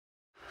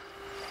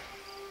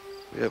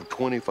We have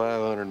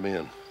 2,500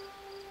 men.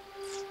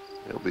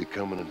 They'll be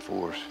coming in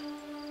force.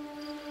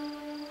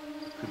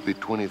 Could be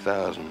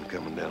 20,000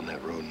 coming down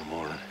that road in the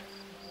morning.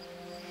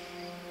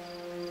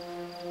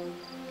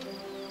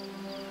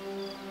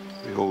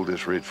 If we hold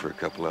this ridge for a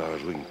couple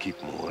hours, we can keep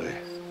them away.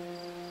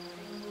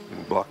 We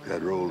can block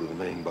that road till the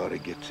main body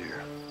gets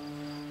here.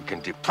 We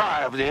can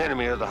deprive the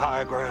enemy of the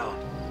high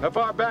ground. How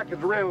far back is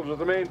Reynolds with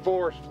the main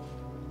force?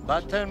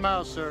 About 10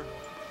 miles, sir.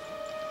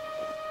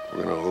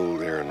 We're gonna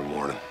hold here in the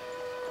morning.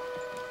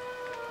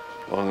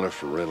 Long enough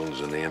for Reynolds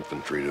and the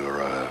infantry to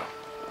arrive.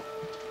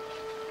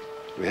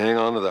 We hang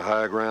on to the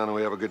high ground and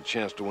we have a good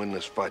chance to win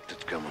this fight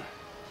that's coming.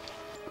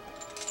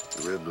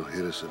 The Rebs will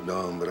hit us at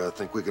dawn, but I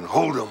think we can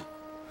hold them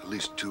at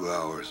least 2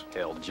 hours.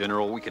 Hell,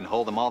 General, we can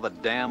hold them all the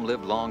damn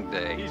live long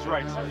day. He's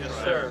right, sir. Yes,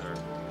 sir.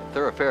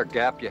 Thoroughfare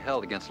Gap, you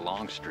held against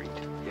Longstreet.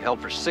 You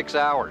held for 6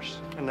 hours.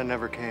 And they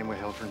never came. We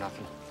held for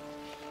nothing.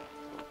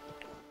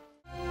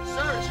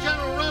 Sir, it's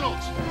General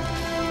Reynolds.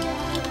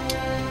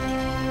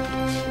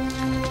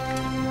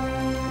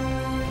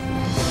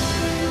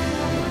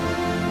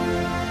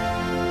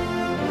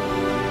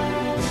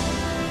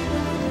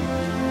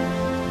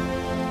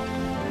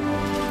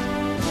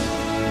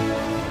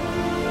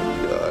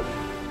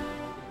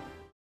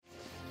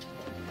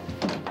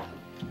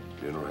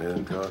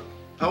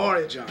 How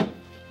are you, John?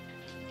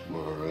 I'm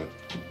all right.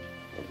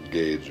 Our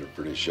brigades are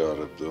pretty shot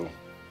up, though.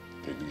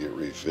 Need to get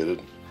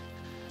refitted.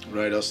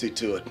 Right, I'll see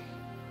to it.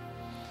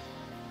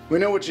 We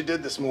know what you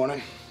did this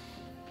morning.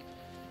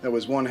 That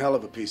was one hell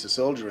of a piece of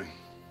soldiering.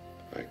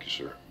 Thank you,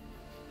 sir.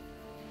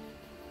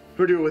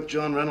 Heard you were with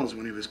John Reynolds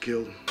when he was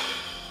killed.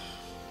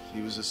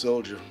 He was a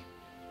soldier.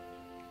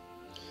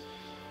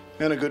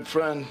 And a good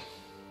friend.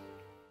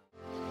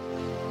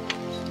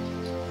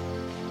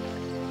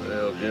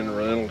 Well, General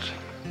Reynolds,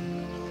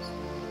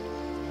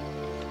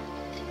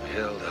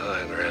 held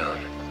high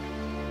ground.